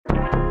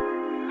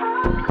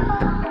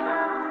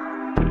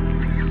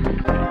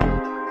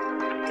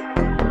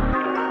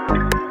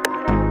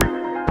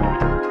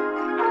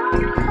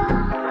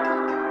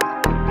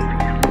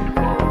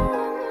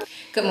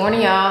Good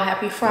morning, y'all.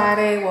 Happy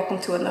Friday. Welcome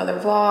to another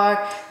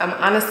vlog. I'm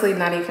honestly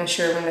not even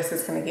sure when this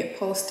is going to get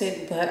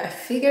posted, but I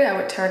figured I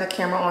would turn the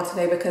camera on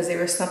today because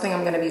there is something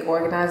I'm going to be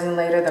organizing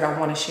later that I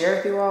want to share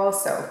with you all.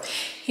 So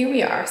here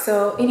we are.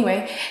 So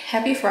anyway,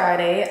 happy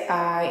Friday.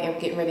 I am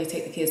getting ready to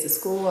take the kids to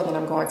school and then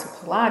I'm going to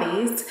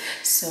Pilates.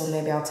 So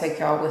maybe I'll take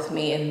y'all with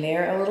me in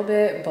there a little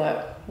bit,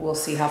 but we'll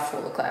see how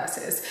full the class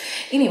is.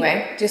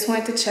 Anyway, just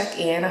wanted to check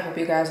in. I hope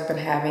you guys have been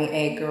having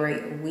a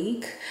great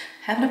week.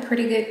 Having a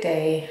pretty good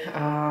day.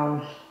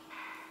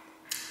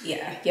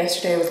 Yeah,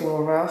 yesterday was a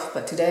little rough,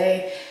 but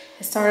today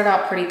it started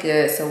out pretty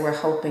good. So we're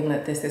hoping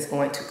that this is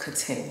going to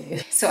continue.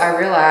 So I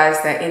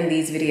realized that in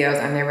these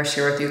videos, I never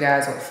share with you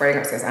guys what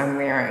fragrances I'm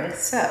wearing.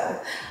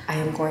 So I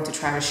am going to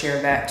try to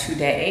share that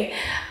today.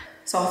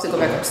 So I'll have to go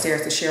back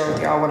upstairs to share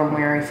with y'all what I'm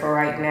wearing for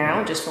right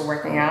now, just for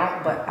working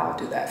out, but I'll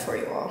do that for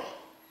you all.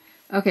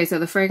 Okay, so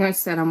the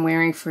fragrance that I'm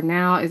wearing for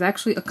now is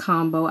actually a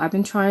combo. I've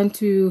been trying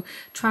to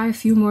try a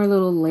few more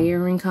little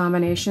layering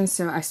combinations.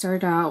 So I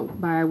started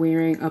out by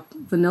wearing a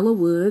Vanilla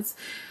Woods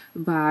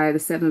by the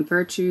 7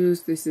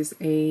 Virtues. This is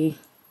a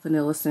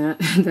vanilla scent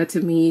that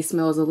to me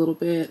smells a little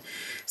bit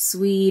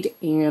sweet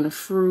and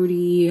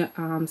fruity.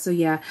 So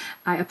yeah,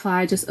 I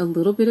applied just a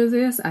little bit of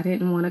this. I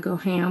didn't want to go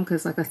ham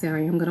because like I said, I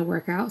am going to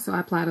work out. So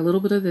I applied a little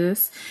bit of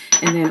this,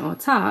 and then on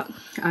top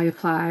I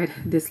applied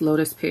this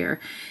Lotus Pear,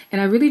 and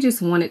I really just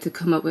wanted to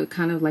come up with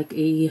kind of like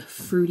a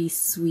fruity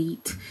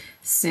sweet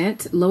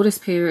scent. Lotus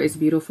Pear is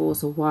beautiful.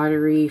 It's a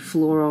watery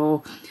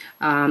floral.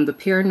 The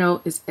pear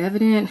note is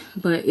evident,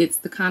 but it's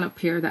the kind of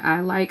pear that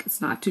I like.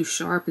 It's not too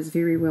sharp. It's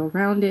very well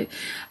rounded.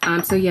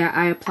 So yeah,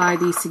 I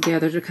applied these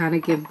together to kind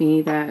of give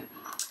me that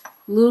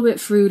little bit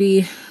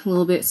fruity, a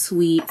little bit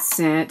sweet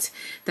scent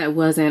that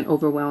wasn't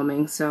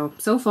overwhelming. So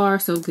far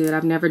so good.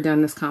 I've never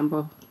done this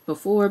combo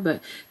before,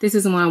 but this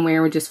is the one I'm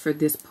wearing just for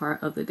this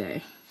part of the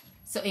day.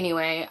 So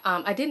anyway,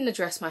 I didn't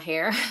address my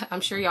hair.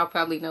 I'm sure y'all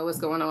probably know what's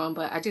going on,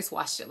 but I just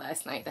washed it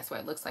last night. That's why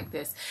it looks like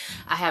this.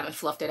 I haven't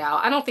fluffed it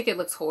out. I don't think it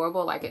looks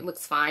horrible. Like, it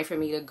looks fine for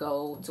me to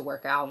go to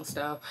work out and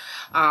stuff.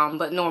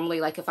 But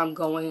normally, like, if I'm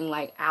going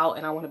like out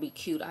and I want to be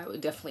cute, I would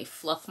definitely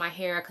fluff my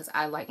hair because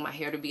I like my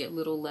hair to be a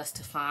little less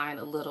defined,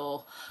 a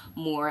little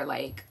more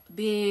like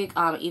big,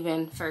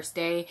 even first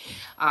day.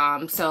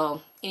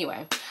 So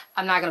anyway,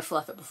 I'm not going to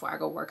fluff it before I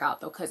go work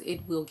out though, because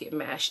it will get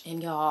mashed.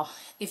 And y'all,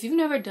 if you've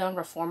never done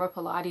reformer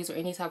Pilates or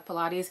any type of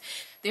Pilates,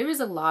 there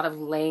is a lot of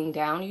laying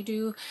down you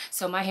do.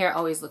 So my hair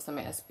always looks a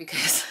mess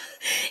because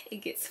it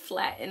gets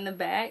flat in the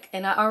back.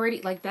 And I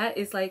already, like, that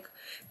is like,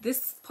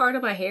 this part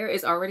of my hair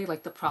is already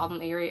like the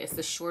problem area. It's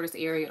the shortest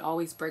area. It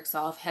always breaks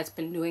off. Has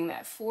been doing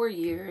that for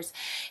years.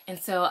 And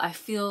so I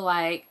feel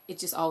like it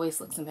just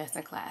always looks a mess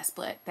in class.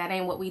 But that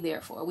ain't what we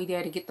there for. We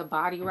there to get the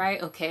body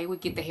right. Okay, we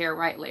get the hair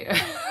right later.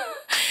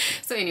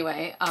 So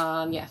anyway,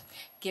 yeah,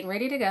 getting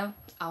ready to go.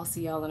 I'll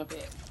see y'all in a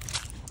bit.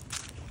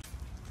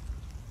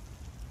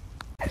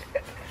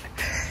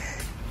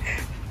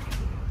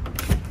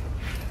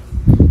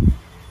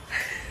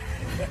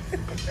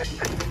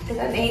 Is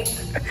that neat?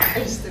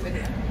 Just a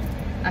video.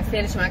 I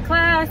finished my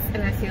class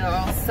and I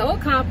feel so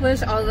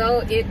accomplished, although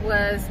it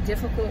was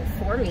difficult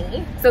for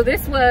me. So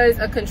this was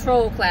a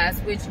control class,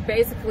 which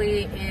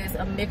basically is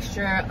a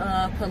mixture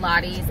of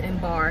Pilates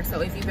and bar. So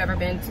if you've ever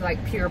been to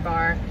like Pure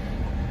Barre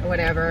or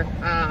whatever,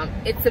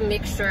 it's a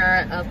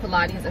mixture of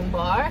Pilates and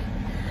bar.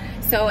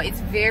 So it's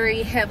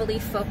very heavily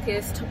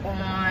focused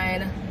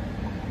on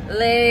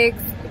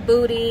legs,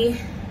 booty,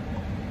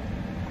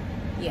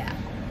 yeah.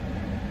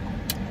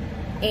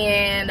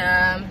 And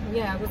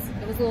yeah, it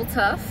was a little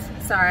tough.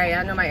 Sorry,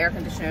 I know my air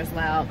conditioner is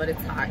loud, but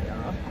it's hot,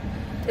 y'all.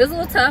 It was a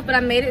little tough, but I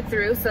made it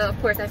through. So of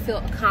course I feel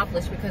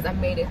accomplished because I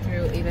made it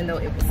through even though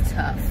it was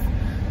tough.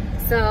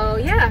 So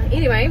yeah,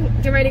 anyway,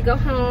 get ready to go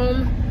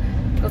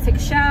home, go take a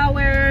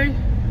shower,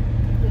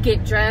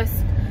 get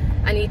dressed.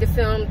 I need to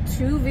film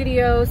 2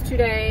 videos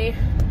today.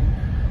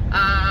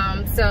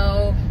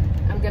 So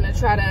I'm gonna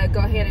try to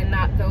go ahead and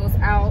knock those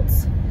out.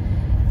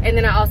 And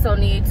then I also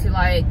need to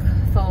like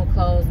fold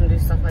clothes and do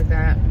stuff like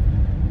that.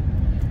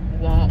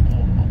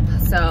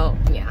 So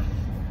yeah,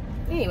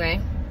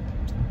 anyway,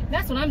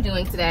 that's what I'm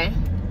doing today.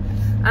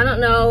 I don't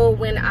know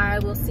when I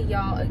will see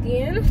y'all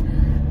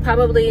again.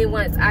 Probably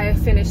once I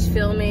finish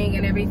filming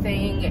and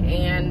everything,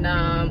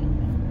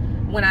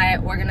 and when I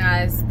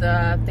organize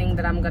the thing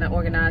that I'm gonna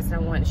organize and I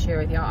want to share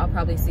with y'all, I'll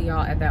probably see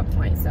y'all at that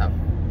point. So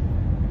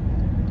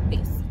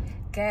peace.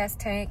 Gas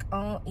tank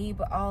on E,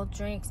 but all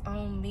drinks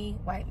on me.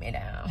 Wipe me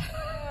down.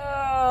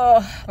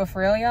 But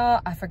for real,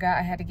 y'all, I forgot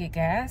I had to get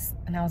gas,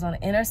 and I was on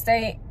the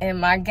interstate and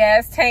my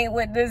gas tank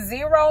went to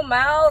 0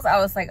 miles. I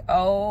was like,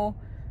 oh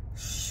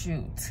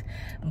shoot.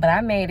 But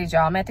I made it,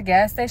 y'all. I'm at the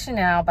gas station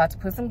now, about to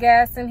put some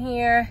gas in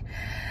here.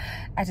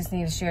 I just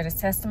need to share this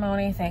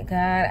testimony. Thank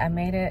God I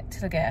made it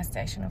to the gas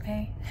station,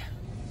 okay?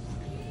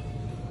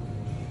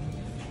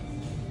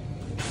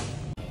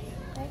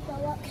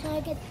 What can I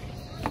get?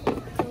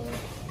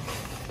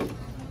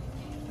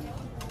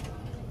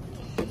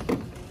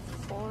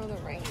 For the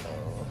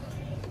rainbow.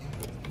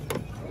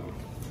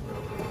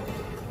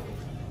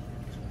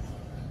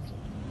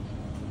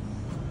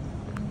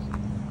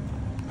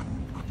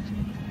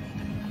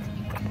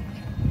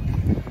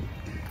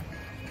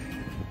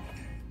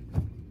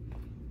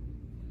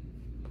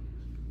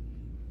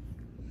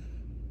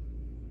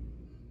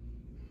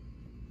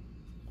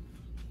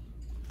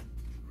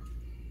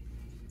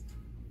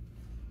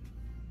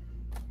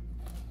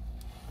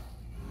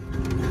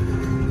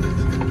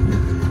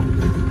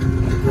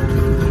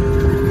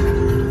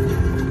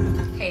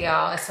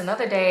 y'all, it's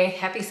another day.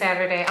 Happy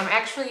Saturday. I'm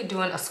actually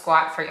doing a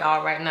squat for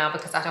y'all right now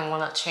because I don't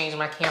want to change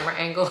my camera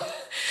angle.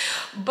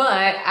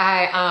 But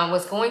I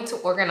was going to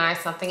organize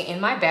something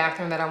in my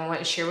bathroom that I want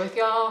to share with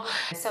y'all.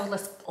 So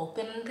let's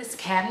open this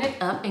cabinet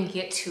up and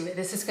get to it.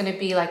 This is going to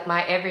be like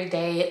my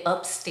everyday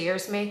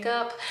upstairs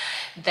makeup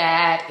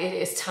that it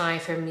is time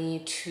for me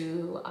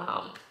to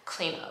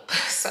clean up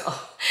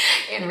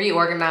and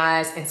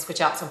reorganize and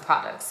switch out some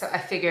products. So I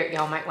figured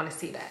y'all might want to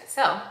see that.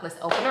 So let's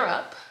open her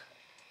up.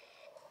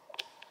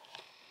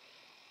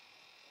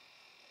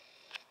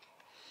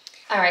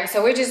 All right,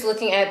 so we're just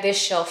looking at this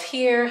shelf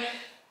here.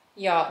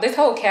 Y'all, this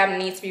whole cabinet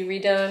needs to be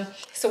redone.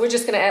 So we're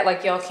just gonna act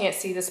like y'all can't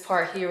see this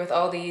part here with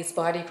all these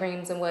body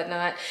creams and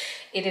whatnot.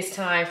 It is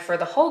time for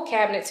the whole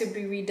cabinet to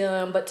be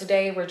redone, but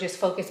today we're just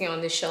focusing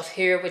on this shelf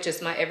here, which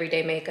is my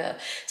everyday makeup.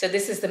 So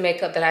this is the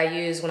makeup that I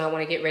use when I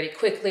wanna get ready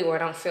quickly or I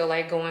don't feel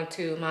like going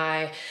to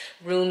my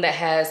room that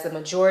has the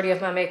majority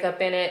of my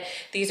makeup in it.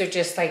 These are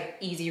just like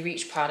easy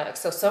reach products.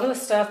 So some of the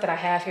stuff that I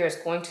have here is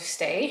going to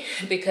stay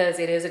because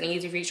it is an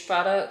easy reach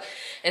product,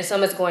 and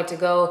some is going to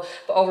go,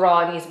 but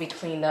overall it needs to be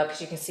cleaned up. As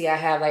you can see, I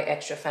have like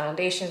extra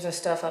foundations and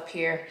stuff up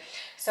here.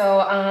 So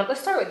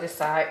let's start with this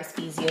side, it's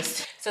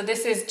easiest. So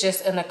this is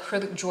just an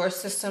acrylic drawer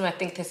system. I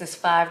think this is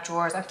 5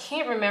 drawers. I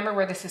can't remember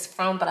where this is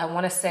from, but I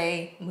wanna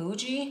say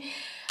Muji.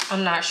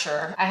 I'm not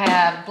sure. I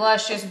have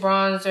blushes,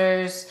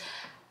 bronzers,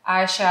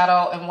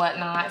 eyeshadow and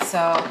whatnot.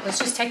 So let's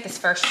just take this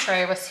first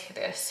tray. Let's see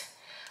this.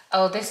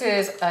 Oh, this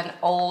is an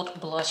old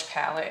blush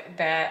palette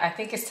that I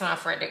think it's time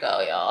for it to go,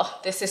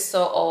 y'all. This is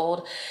so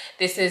old.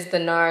 This is the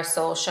NARS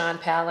Soul Shine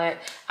palette.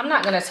 I'm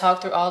not gonna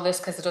talk through all this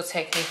because it'll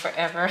take me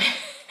forever.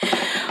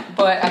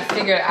 But I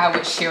figured I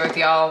would share with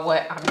y'all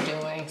what I'm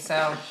doing.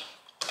 So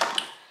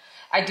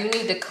I do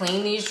need to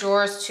clean these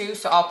drawers too,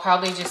 so I'll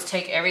probably just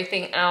take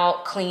everything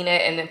out, clean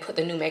it, and then put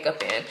the new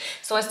makeup in.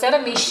 So instead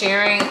of me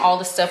sharing all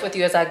the stuff with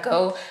you as I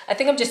go, I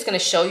think I'm just gonna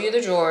show you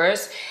the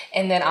drawers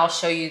and then I'll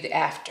show you the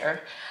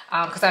after.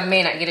 Because I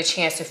may not get a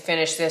chance to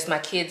finish this. My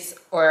kids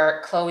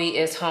or Chloe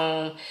is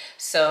home,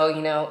 so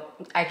you know,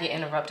 I get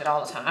interrupted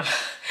all the time.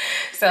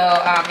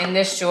 So in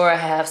this drawer I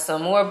have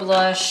some more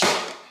blush,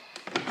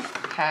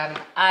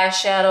 have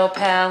eyeshadow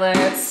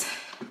palettes,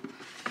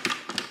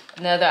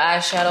 another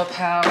eyeshadow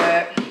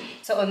palette.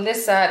 So on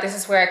this side, this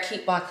is where I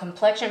keep my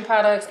complexion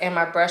products and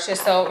my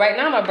brushes. So right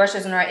now my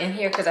brushes are not in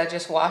here because I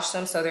just washed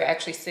them, so they're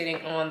actually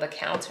sitting on the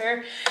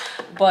counter.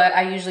 But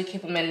I usually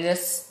keep them in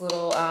this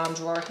little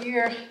drawer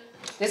here.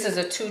 This is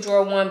a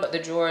 2-drawer one, but the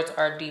drawers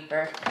are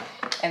deeper.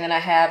 And then I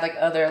have like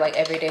other like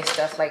everyday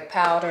stuff like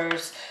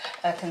powders,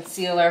 a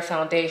concealer,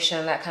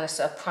 foundation, that kind of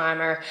stuff,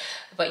 primer.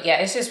 But yeah,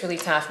 it's just really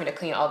time for me to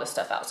clean all this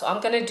stuff out. So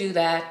I'm gonna do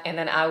that and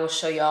then I will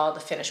show y'all the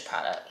finished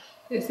product.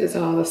 This is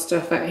all the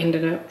stuff I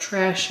ended up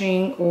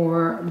trashing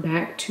or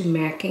back to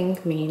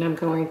MACing, meaning I'm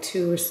going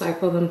to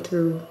recycle them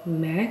through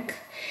MAC.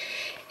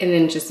 And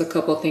then just a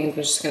couple things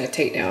I'm just gonna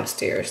take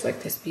downstairs,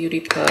 like this beauty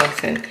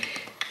puff and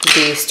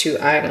these 2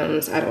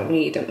 items. I don't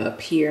need them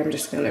up here. I'm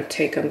just gonna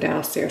take them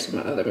downstairs for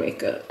my other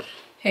makeup.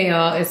 Hey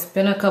y'all, it's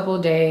been a couple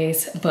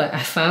days, but I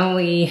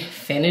finally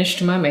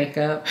finished my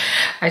makeup.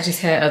 I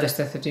just had other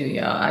stuff to do,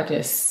 y'all. I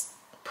just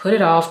put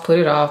it off,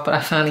 but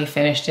I finally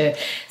finished it.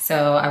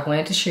 So I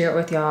wanted to share it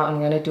with y'all.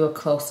 I'm gonna do a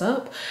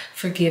close-up.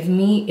 Forgive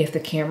me if the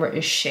camera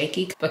is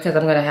shaky because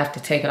I'm gonna have to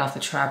take it off the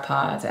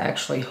tripod to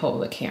actually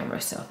hold the camera.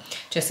 So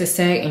just a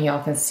sec and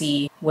y'all can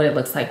see what it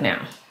looks like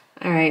now.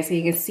 All right, so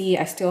you can see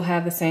I still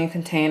have the same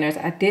containers.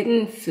 I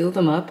didn't fill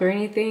them up or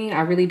anything. I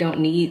really don't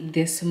need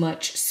this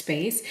much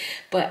space,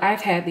 but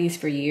I've had these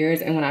for years.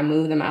 And when I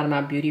moved them out of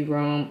my beauty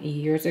room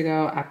years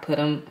ago, I put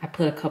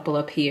a couple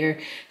up here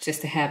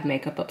just to have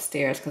makeup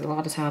upstairs because a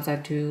lot of times I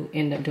do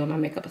end up doing my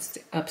makeup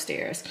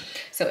upstairs.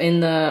 So in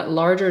the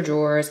larger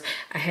drawers,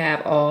 I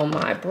have all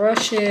my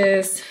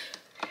brushes,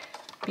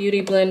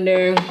 beauty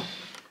blender,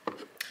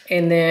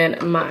 and then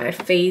my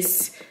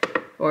face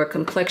or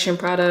complexion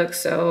products,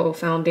 so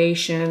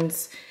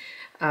foundations,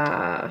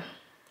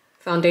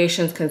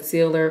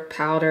 concealer,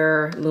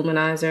 powder,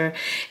 luminizer.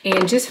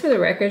 And just for the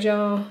record,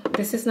 y'all,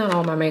 this is not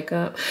all my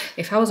makeup.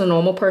 If I was a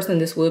normal person,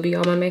 this would be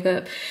all my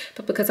makeup.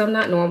 But because I'm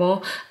not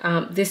normal,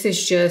 this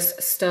is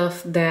just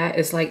stuff that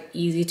is like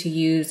easy to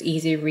use,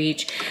 easy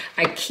reach.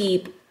 I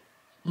keep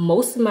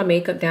most of my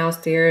makeup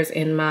downstairs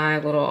in my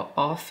little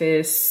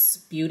office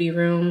beauty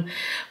room,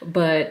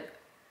 but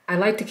I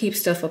like to keep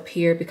stuff up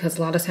here because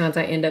a lot of times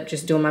I end up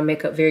just doing my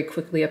makeup very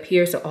quickly up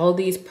here. So all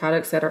these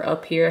products that are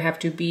up here have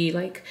to be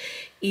like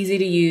easy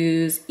to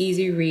use,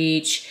 easy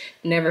reach,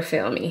 never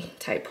fail me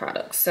type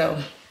products.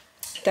 So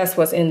that's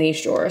what's in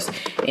these drawers.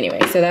 Anyway,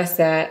 so that's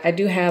that. I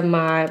do have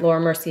my Laura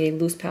Mercier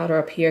loose powder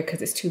up here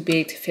because it's too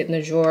big to fit in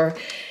the drawer.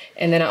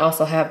 And then I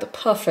also have the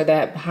puff for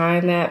that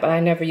behind that, but I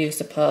never used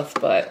the puff,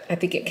 but I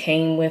think it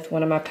came with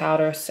one of my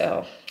powders,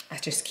 so I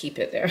just keep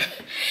it there.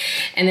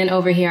 And then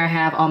over here I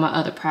have all my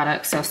other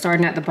products. So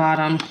starting at the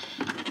bottom,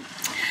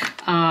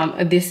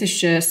 this is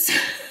just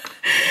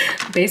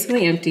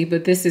basically empty,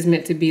 but this is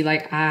meant to be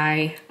like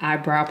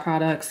eyebrow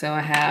products. So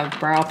I have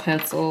brow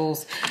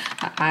pencils,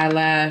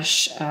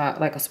 eyelash,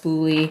 like a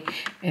spoolie,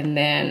 and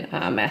then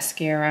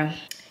mascara.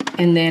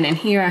 And then in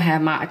here I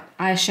have my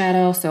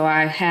eyeshadow. So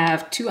I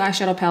have 2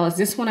 eyeshadow palettes.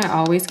 This one I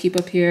always keep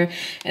up here.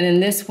 And then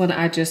this one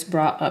I just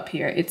brought up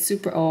here. It's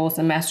super old. It's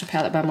a Master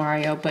Palette by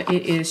Mario, but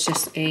it is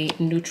just a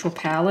neutral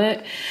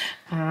palette.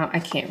 I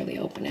can't really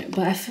open it,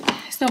 but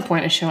there's no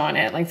point in showing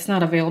it. Like, it's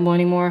not available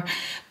anymore.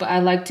 But I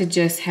like to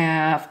just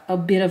have a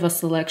bit of a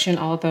selection,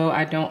 although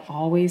I don't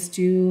always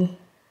do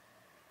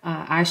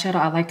eyeshadow.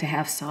 I like to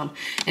have some.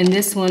 And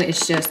this one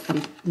is just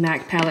a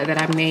MAC palette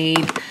that I made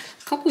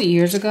a couple of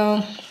years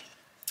ago.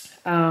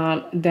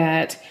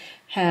 That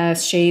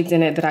has shades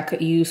in it that I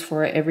could use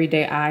for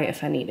everyday eye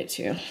if I needed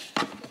to.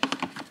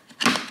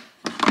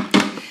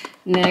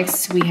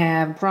 Next, we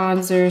have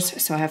bronzers.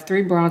 So I have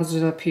 3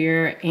 bronzers up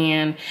here,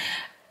 and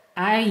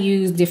I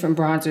use different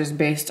bronzers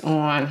based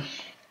on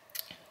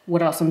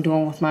what else I'm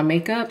doing with my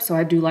makeup. So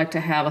I do like to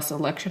have a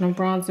selection of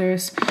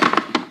bronzers,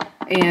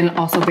 and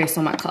also based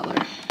on my color.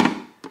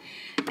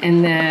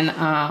 And then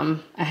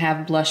I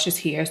have blushes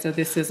here. So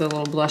this is a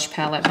little blush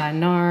palette by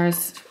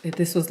NARS.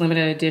 This was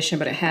limited edition,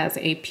 but it has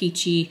a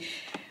peachy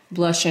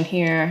blush in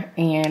here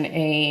and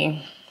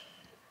a,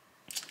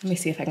 let me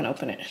see if I can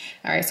open it.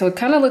 All right, so it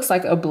kind of looks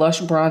like a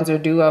blush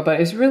bronzer duo,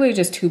 but it's really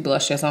just 2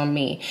 blushes on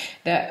me.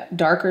 That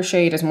darker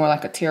shade is more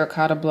like a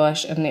terracotta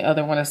blush, and the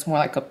other one is more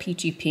like a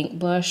peachy pink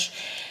blush.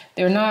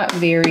 They're not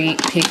very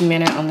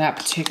pigmented on that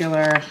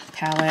particular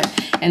palette.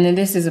 And then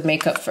this is a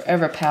Makeup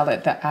Forever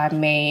palette that I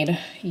made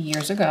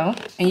years ago.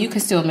 And you can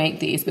still make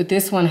these, but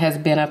this one has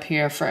been up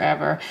here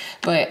forever.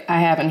 But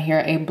I have in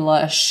here a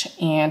blush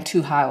and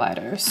 2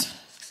 highlighters.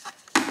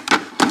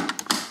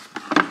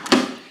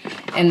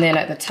 And then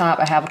at the top,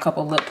 I have a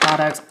couple lip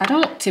products. I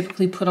don't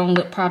typically put on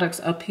lip products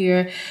up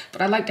here,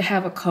 but I like to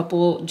have a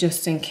couple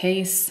just in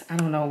case. I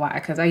don't know why,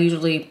 because I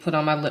usually put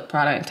on my lip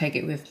product and take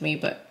it with me,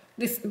 but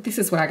this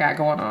is what I got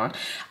going on.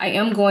 I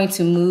am going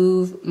to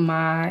move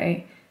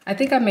my, I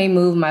think I may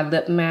move my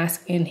lip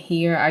mask in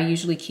here. I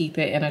usually keep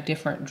it in a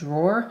different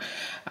drawer,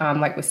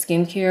 like with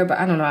skincare, but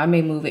I don't know, I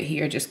may move it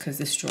here just because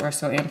this drawer is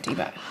so empty,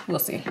 but we'll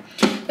see.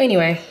 But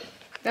anyway,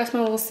 that's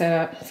my little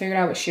setup. Figured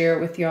I would share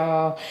it with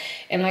y'all.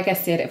 And like I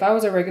said, if I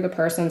was a regular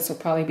person, this will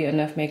probably be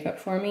enough makeup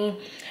for me.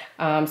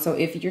 So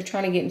if you're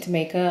trying to get into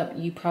makeup,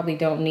 you probably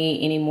don't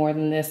need any more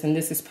than this. And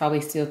this is probably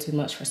still too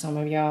much for some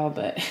of y'all,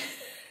 but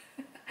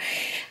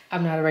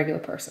I'm not a regular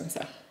person,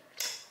 so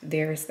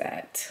there's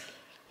that.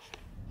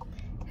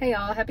 Hey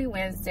y'all, happy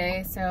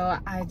Wednesday. So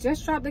I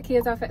just dropped the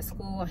kids off at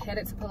school,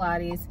 headed to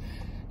Pilates.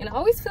 And I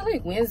always feel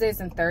like Wednesdays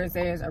and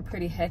Thursdays are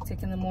pretty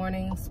hectic in the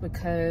mornings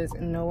because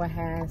Noah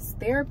has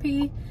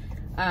therapy,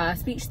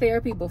 speech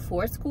therapy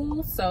before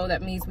school. So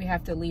that means we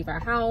have to leave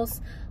our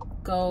house,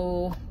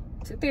 go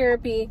to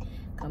therapy,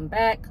 come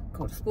back,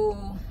 go to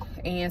school.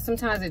 And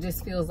sometimes it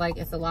just feels like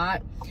it's a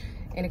lot.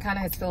 And it kind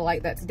of has felt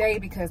like that today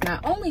because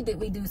not only did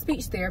we do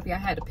speech therapy, I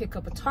had to pick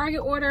up a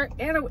Target order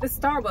and a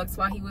Starbucks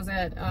while he was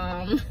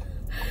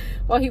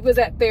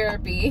at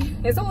therapy.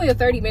 It's only a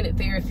 30-minute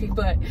therapy,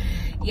 but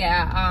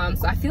yeah,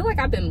 so I feel like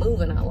I've been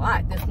moving a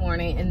lot this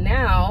morning, and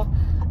now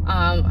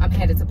I'm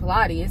headed to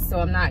Pilates, so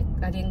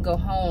I didn't go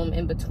home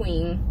in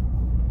between.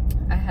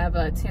 I have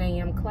a 10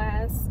 a.m.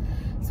 class,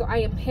 so I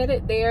am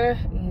headed there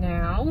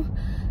now.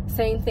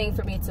 Same thing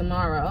for me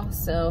tomorrow,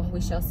 so we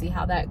shall see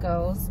how that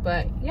goes.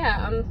 But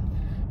yeah, I'm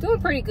doing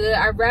pretty good.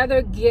 I'd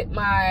rather get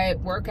my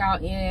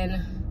workout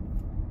in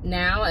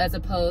now as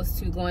opposed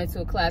to going to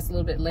a class a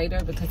little bit later,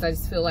 because I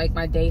just feel like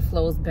my day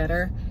flows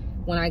better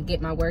when I get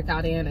my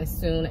workout in as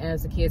soon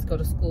as the kids go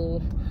to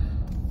school,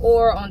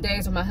 or on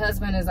days when my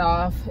husband is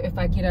off. If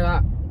I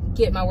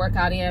get my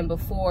workout in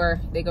before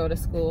they go to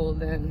school,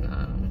 then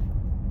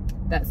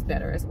that's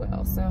better as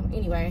well. So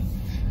anyway,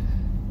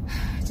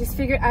 just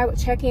figured I would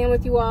check in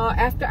with you all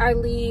after I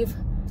leave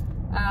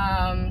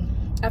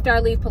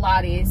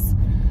Pilates.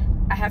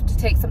 I have to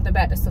take something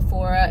back to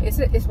Sephora.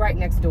 It's right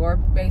next door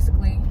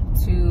basically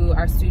to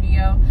our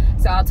studio,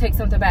 so I'll take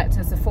something back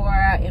to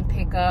Sephora and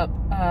pick up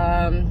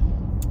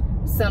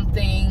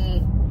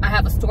something. I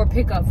have a store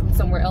pickup from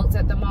somewhere else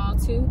at the mall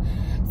too,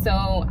 so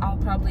I'll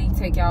probably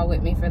take y'all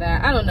with me for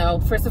that. I don't know,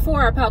 for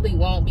Sephora I probably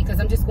won't, because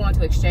I'm just going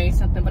to exchange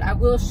something, but I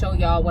will show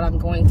y'all what I'm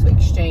going to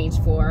exchange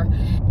for.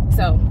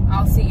 So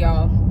I'll see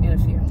y'all in a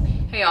few.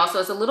 Hey y'all, so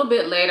it's a little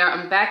bit later.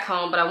 I'm back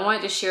home, but I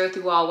wanted to share with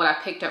you all what I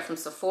picked up from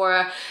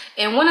Sephora.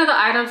 And one of the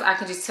items, I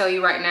can just tell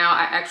you right now,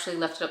 I actually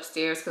left it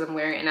upstairs because I'm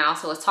wearing it now.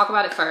 So let's talk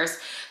about it first.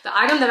 The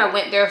item that I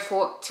went there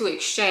to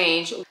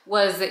exchange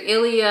was the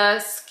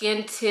Ilia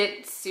Skin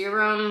Tint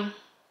Serum.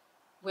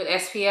 with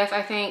SPF,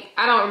 I think.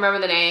 I don't remember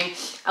the name.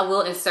 I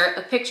will insert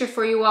a picture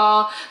for you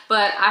all,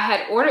 but I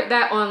had ordered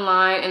that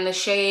online and the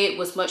shade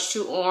was much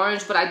too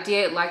orange, but I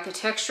did like the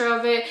texture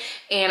of it,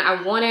 and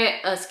I wanted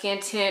a skin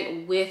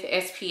tint with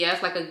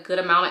SPF, like a good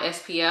amount of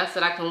SPF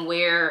that I can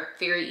wear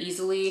very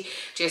easily,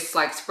 just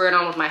like spray it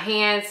on with my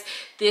hands.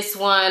 This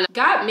one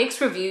got mixed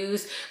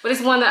reviews, but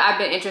it's one that I've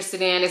been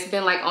interested in. It's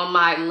been like on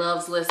my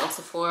loves list on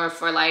Sephora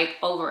for like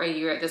over a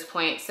year at this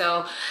point.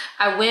 So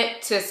I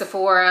went to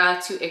Sephora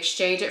to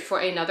exchange it for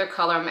another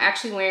color. I'm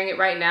actually wearing it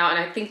right now, and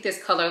I think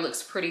this color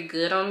looks pretty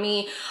good on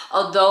me.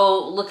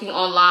 Although looking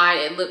online,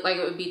 it looked like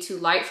it would be too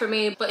light for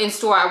me, but in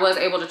store I was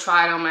able to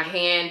try it on my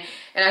hand,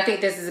 and I think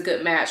this is a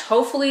good match.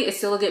 Hopefully it's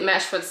still a good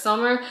match for the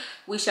summer.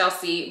 We shall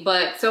see.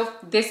 But so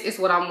this is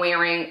what I'm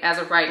wearing as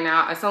of right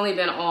now. It's only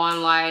been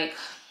on like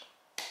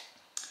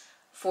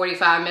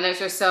 45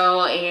 minutes or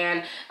so,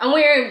 and I'm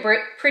wearing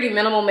pretty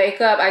minimal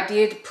makeup. I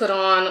did put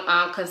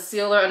on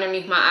concealer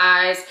underneath my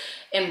eyes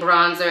and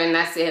bronzer, and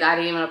that's it. I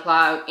didn't even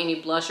apply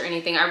any blush or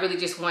anything. I really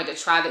just wanted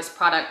to try this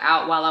product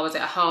out while I was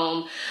at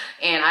home,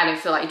 and I didn't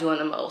feel like doing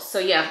the most. So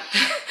yeah,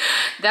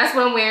 that's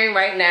what I'm wearing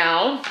right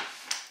now,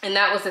 and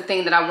that was the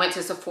thing that I went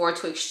to Sephora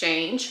to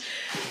exchange.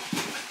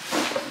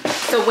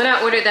 So when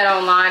I ordered that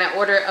online, I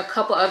ordered a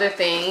couple other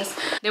things.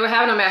 They were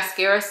having a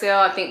mascara sale.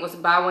 I think it was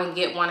buy one,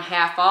 get one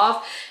half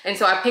off. And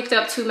so I picked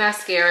up 2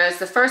 mascaras.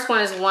 The first one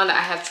is one that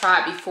I have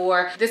tried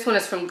before. This one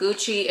is from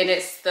Gucci, and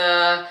it's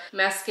the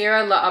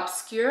Mascara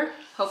L'Obscure.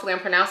 Hopefully I'm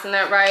pronouncing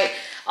that right.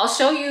 I'll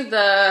show you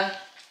the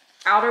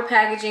outer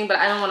packaging, but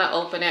I don't want to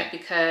open it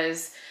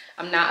because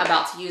I'm not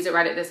about to use it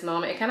right at this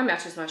moment. It kind of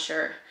matches my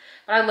shirt.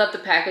 But I love the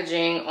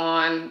packaging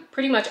on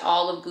pretty much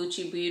all of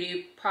Gucci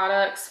Beauty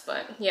products.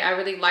 But yeah, I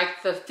really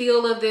like the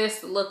feel of this.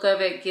 The look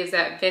of it gives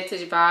that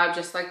vintage vibe,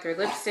 just like their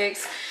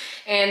lipsticks.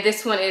 And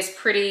this one is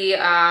pretty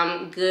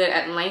good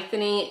at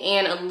lengthening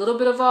and a little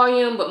bit of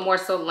volume, but more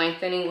so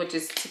lengthening, which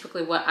is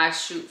typically what I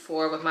shoot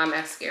for with my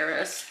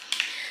mascaras.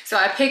 So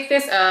I picked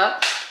this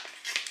up,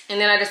 and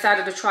then I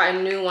decided to try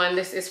a new one.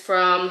 This is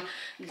from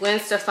Gwen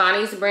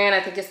Stefani's brand.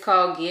 I think it's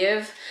called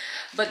Give.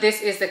 But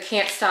this is the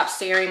Can't Stop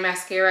Staring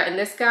mascara, and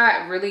this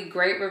got really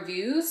great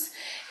reviews.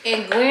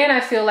 And Gwen,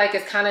 I feel like,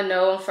 is kind of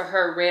known for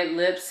her red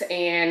lips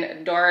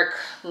and dark,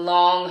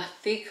 long,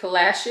 thick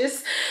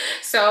lashes.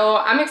 So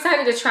I'm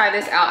excited to try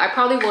this out. I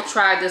probably will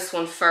try this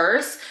one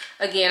first.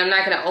 Again, I'm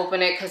not going to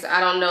open it because I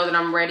don't know that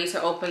I'm ready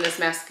to open this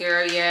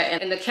mascara yet.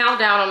 And the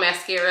countdown on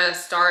mascara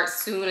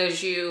starts soon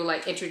as you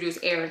like introduce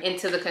air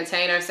into the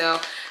container.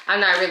 So I'm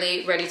not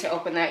really ready to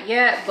open that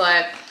yet,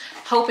 but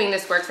hoping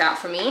this works out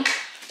for me.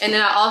 And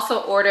then I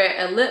also ordered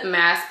a lip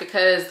mask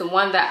because the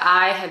one that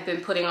I have been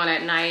putting on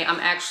at night,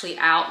 I'm actually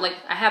out. Like,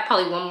 I have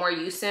probably one more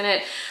use in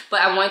it, but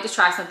I wanted to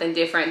try something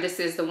different. This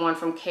is the one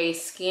from K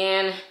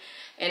Skin,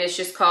 and it's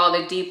just called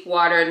the Deep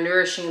Water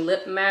Nourishing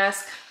Lip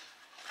Mask.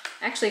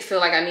 I actually feel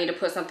like I need to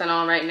put something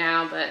on right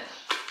now, but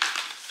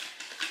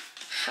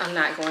I'm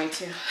not going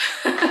to.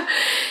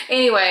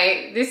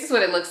 Anyway, this is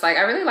what it looks like.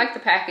 I really like the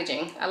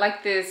packaging. I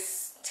like this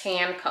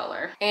tan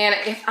color, and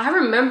if I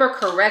remember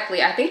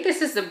correctly, I think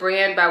this is the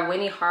brand by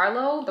Winnie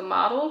Harlow, the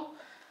model.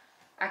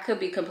 I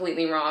could be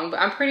completely wrong, but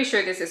I'm pretty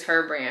sure this is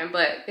her brand.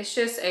 But it's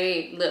just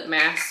a lip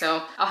mask,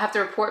 so I'll have to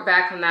report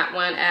back on that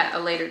one at a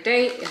later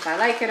date if I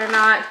like it or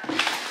not.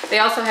 They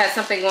also had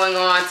something going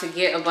on to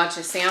get a bunch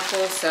of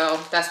samples,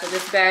 so that's what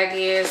this bag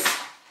is.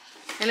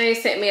 And they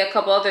sent me a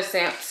couple other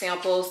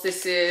samples.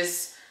 This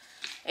is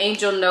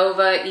Angel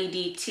Nova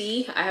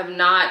EDT. I have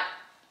not,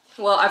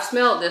 well, I've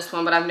smelled this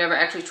one, but I've never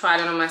actually tried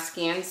it on my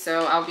skin,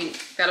 so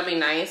that'll be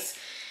nice.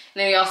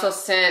 And then they also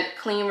sent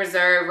Clean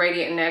Reserve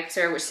Radiant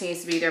Nectar, which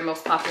seems to be their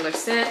most popular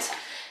scent.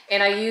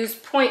 And I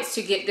used points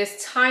to get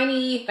this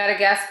tiny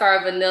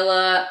Madagascar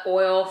vanilla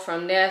oil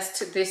from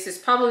Nest. This is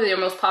probably their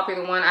most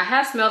popular one. I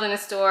have smelled in the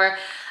store.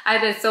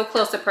 I've been so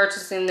close to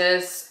purchasing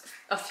this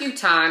a few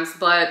times,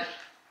 but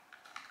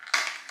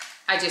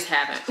I just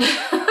haven't.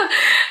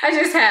 I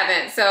just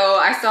haven't. So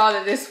I saw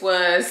that this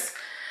was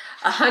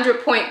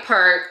 100 point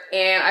perk,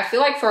 and I feel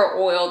like for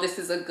oil this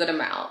is a good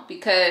amount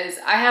because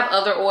I have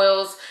other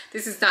oils.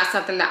 This is not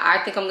something that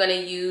I think I'm going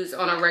to use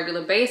on a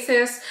regular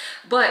basis,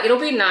 but it'll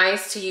be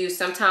nice to use.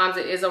 Sometimes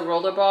it is a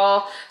roller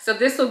ball, so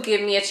this will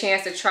give me a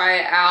chance to try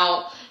it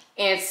out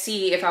and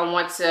see if I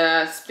want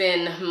to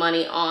spend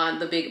money on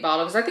the big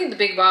bottle, because I think the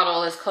big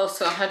bottle is close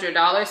to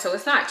 $100, so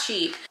it's not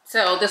cheap.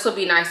 So this will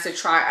be nice to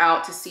try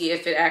out to see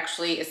if it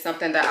actually is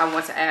something that I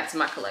want to add to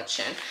my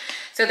collection.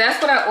 So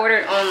that's what I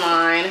ordered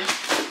online.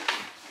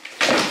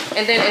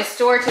 And then in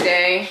store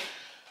today,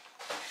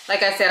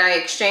 like I said, I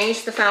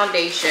exchanged the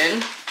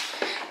foundation.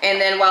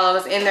 And then while I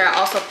was in there, I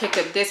also picked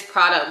up this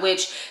product,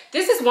 which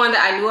this is one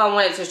that I knew I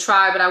wanted to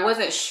try, but I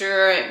wasn't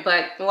sure.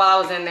 But while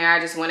I was in there, I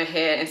just went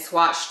ahead and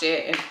swatched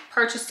it and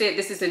purchased it.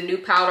 This is a new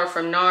powder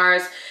from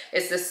NARS.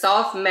 It's the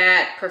Soft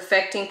Matte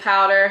Perfecting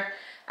Powder.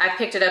 I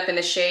picked it up in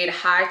the shade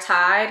High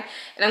Tide.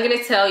 And I'm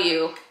gonna tell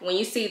you, when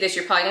you see this,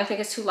 you're probably gonna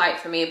think it's too light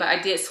for me, but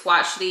I did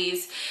swatch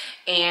these,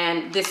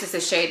 and this is the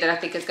shade that I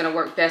think is gonna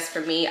work best for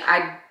me.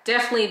 I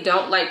definitely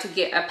don't like to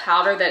get a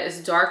powder that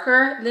is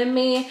darker than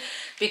me,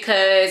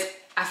 because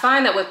I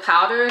find that with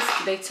powders,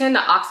 they tend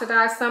to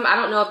oxidize some. I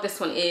don't know if this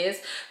one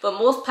is, but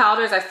most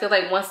powders, I feel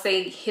like once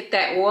they hit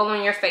that oil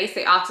on your face,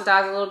 they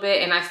oxidize a little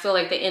bit, and I feel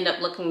like they end up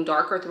looking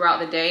darker throughout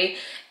the day,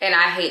 and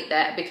I hate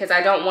that because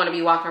I don't want to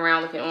be walking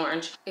around looking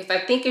orange. If I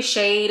think a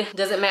shade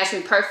doesn't match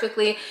me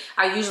perfectly,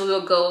 I usually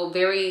will go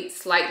very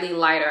slightly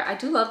lighter. I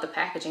do love the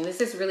packaging.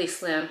 This is really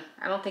slim.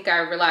 I don't think I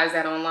realized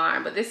that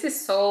online, but this is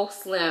so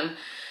slim,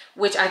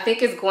 which I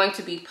think is going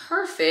to be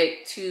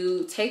perfect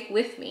to take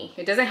with me.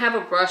 It doesn't have a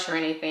brush or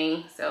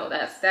anything, so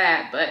that's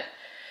that, but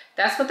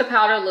that's what the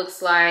powder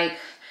looks like.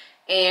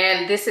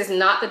 And this is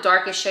not the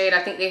darkest shade.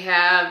 I think they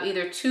have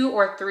either 2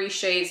 or 3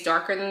 shades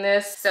darker than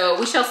this. So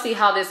we shall see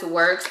how this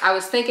works. I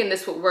was thinking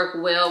this would work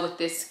well with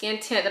this skin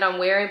tint that I'm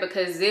wearing,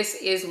 because this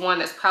is one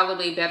that's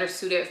probably better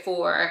suited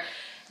for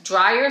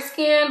drier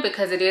skin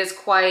because it is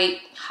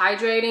quite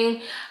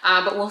hydrating,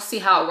 but we'll see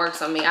how it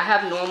works on me. I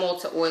have normal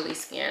to oily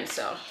skin,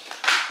 so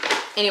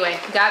anyway,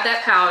 got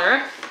that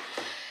powder.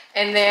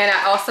 And then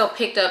I also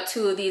picked up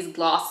 2 of these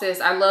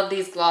glosses. I love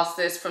these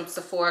glosses from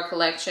Sephora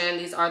collection.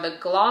 These are the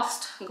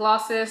glossed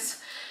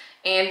glosses.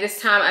 And this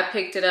time I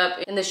picked it up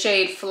in the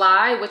shade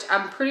Fly, which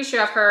I'm pretty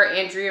sure I've heard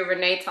Andrea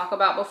Renee talk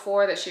about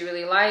before that she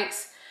really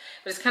likes.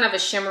 But it's kind of a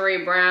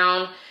shimmery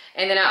brown.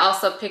 And then I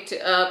also picked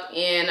it up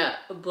in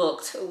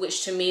Booked,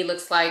 which to me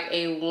looks like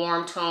a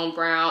warm tone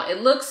brown.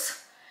 It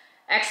looks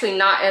actually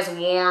not as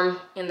warm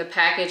in the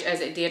package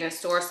as it did in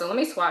store. So let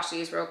me swatch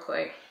these real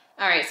quick.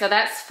 All right, so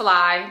that's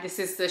Fly. This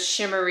is the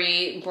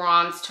shimmery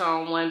bronze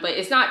tone one, but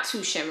it's not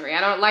too shimmery.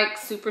 I don't like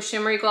super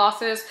shimmery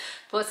glosses,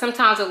 but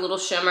sometimes a little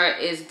shimmer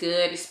is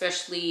good,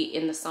 especially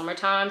in the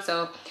summertime.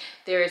 So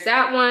there is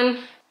that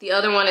one. The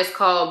other one is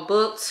called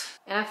Booked.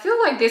 And I feel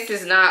like this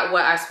is not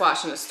what I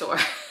swatched in the store.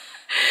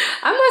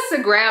 I must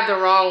have grabbed the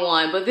wrong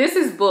one, but this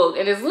is Booked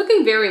and it's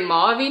looking very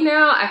mauve-y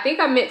now. I think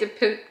I meant to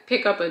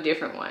pick up a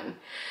different one.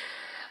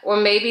 Or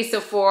maybe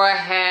Sephora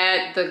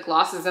had the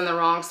glosses in the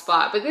wrong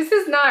spot, but this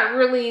is not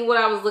really what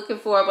I was looking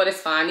for, but it's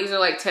fine. These are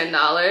like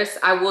 $10.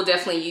 I will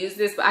definitely use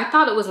this, but I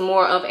thought it was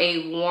more of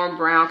a warm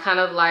brown, kind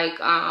of like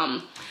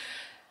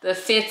the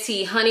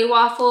Fenty Honey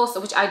Waffles,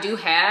 which I do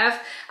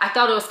have. I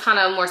thought it was kind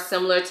of more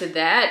similar to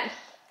that.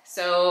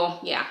 So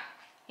yeah,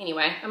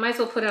 anyway, I might as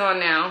well put it on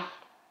now.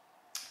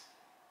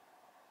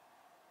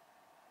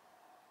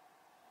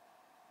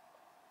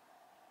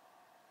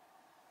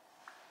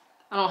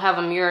 I don't have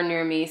a mirror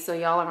near me, so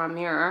y'all are my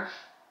mirror.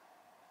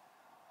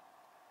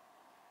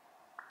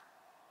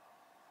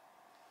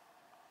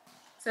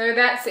 So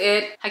that's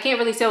it. I can't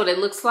really tell what it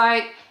looks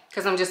like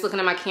because I'm just looking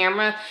at my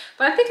camera,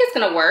 but I think it's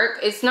gonna work.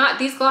 It's not,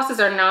 these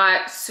glosses are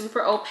not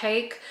super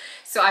opaque,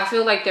 so I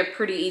feel like they're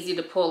pretty easy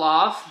to pull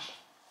off.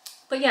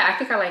 But yeah, I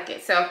think I like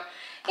it. So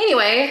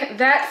anyway,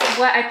 that's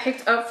what I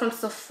picked up from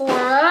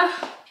Sephora.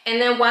 And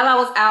then while I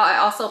was out, I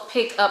also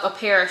picked up a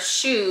pair of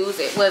shoes.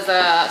 It was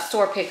a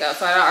store pickup,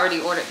 so I already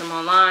ordered them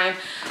online.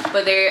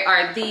 But they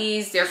are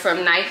these. They're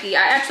from Nike.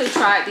 I actually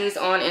tried these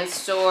on in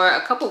store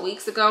a couple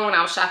weeks ago when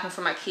I was shopping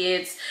for my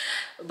kids.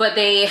 But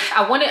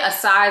I wanted a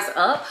size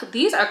up.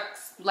 These are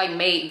like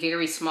made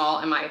very small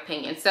in my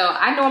opinion. So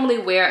I normally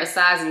wear a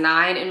size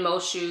 9 in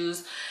most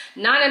shoes.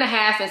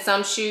 9.5 in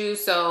some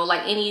shoes. So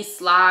like any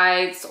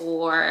slides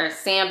or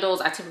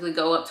sandals, I typically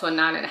go up to a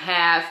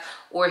 9.5.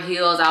 Or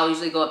heels, I'll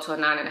usually go up to a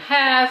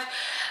 9.5.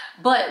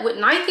 But with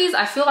Nikes,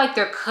 I feel like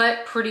they're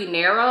cut pretty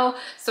narrow.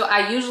 So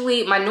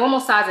my normal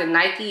size in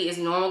Nike is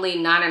normally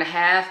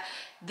 9.5.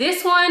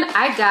 This one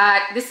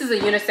this is a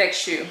unisex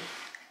shoe.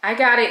 I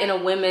got it in a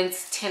women's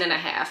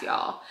 10.5,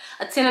 y'all.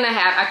 A 10.5.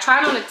 I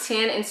tried on a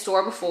 10 in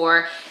store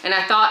before, and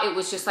I thought it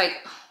was just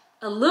like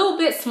a little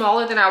bit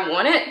smaller than I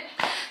wanted.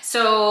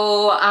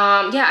 So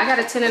yeah, I got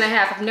a 10.5.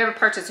 I've never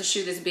purchased a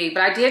shoe this big,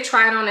 but I did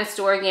try it on in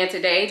store again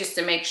today just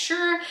to make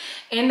sure,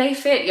 and they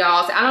fit,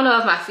 y'all. So I don't know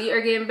if my feet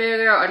are getting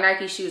bigger or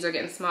Nike shoes are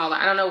getting smaller.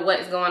 I don't know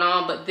what is going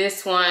on, but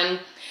this one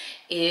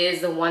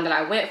is the one that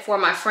I went for.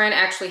 My friend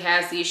actually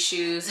has these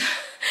shoes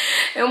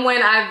and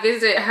when I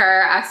visited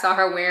her, I saw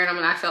her wearing them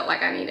and I felt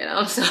like I needed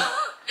them. So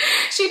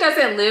she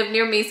doesn't live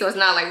near me, so it's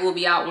not like we'll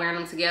be out wearing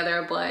them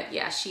together, but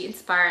yeah, she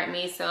inspired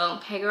me. So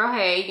hey girl,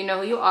 hey, you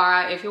know who you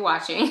are if you're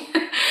watching.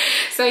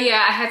 So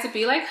yeah, I had to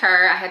be like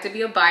her. I had to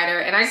be a biter,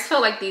 and I just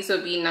felt like these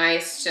would be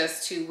nice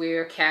just to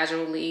wear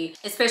casually,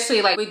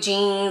 especially like with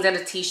jeans and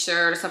a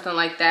t-shirt or something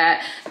like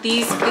that.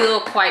 These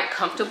feel quite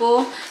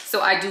comfortable,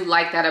 so I do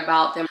like that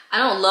about them. I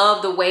don't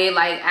love the way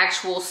like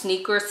actual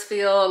sneakers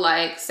feel,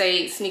 like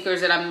say sneakers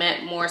that I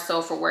meant more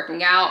so for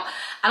working out.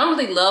 I don't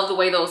really love the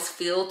way those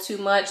feel too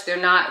much. They're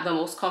not the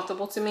most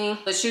comfortable to me,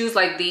 but shoes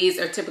like these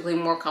are typically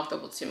more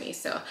comfortable to me.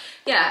 So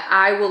yeah,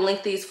 I will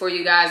link these for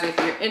you guys if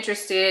you're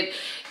interested.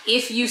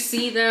 If you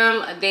see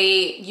them,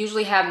 they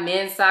usually have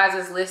men's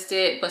sizes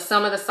listed, but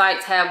some of the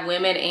sites have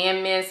women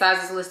and men's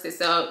sizes listed.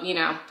 So, you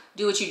know,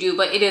 do what you do,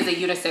 but it is a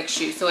unisex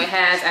shoe. So it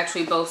has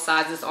actually both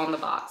sizes on the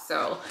box.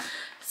 So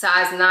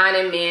size 9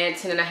 in men,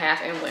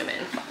 10.5 in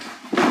women.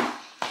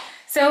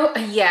 So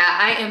yeah,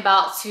 I am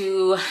about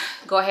to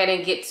go ahead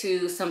and get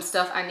to some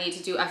stuff I need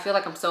to do. I feel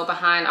like I'm so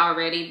behind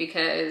already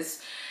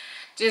because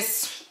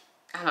just,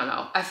 I don't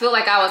know. I feel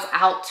like I was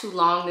out too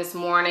long this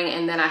morning,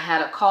 and then I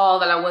had a call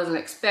that I wasn't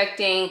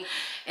expecting.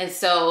 And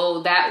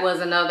so that was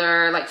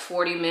another like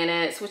 40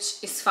 minutes,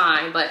 which is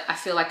fine, but I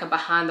feel like I'm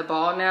behind the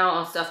ball now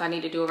on stuff I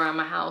need to do around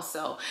my house.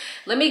 So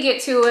let me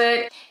get to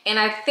it. And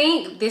I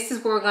think this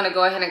is where we're gonna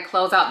go ahead and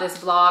close out this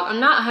vlog.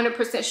 I'm not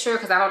 100% sure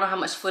because I don't know how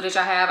much footage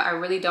I have. I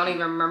really don't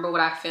even remember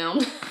what I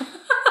filmed.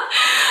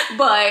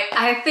 But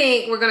I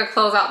think we're gonna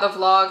close out the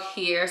vlog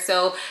here.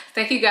 So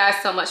thank you guys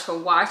so much for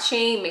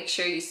watching. Make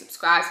sure you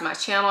subscribe to my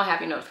channel,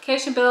 have your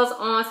notification bells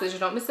on so that you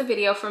don't miss a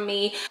video from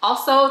me.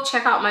 Also,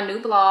 check out my new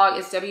blog.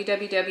 It's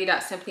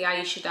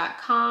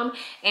www.simplyayesha.com,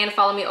 and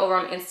follow me over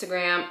on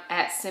Instagram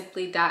at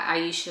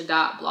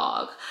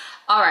simply.ayesha.blog.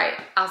 All right,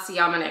 I'll see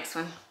y'all in my next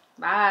one.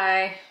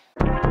 Bye.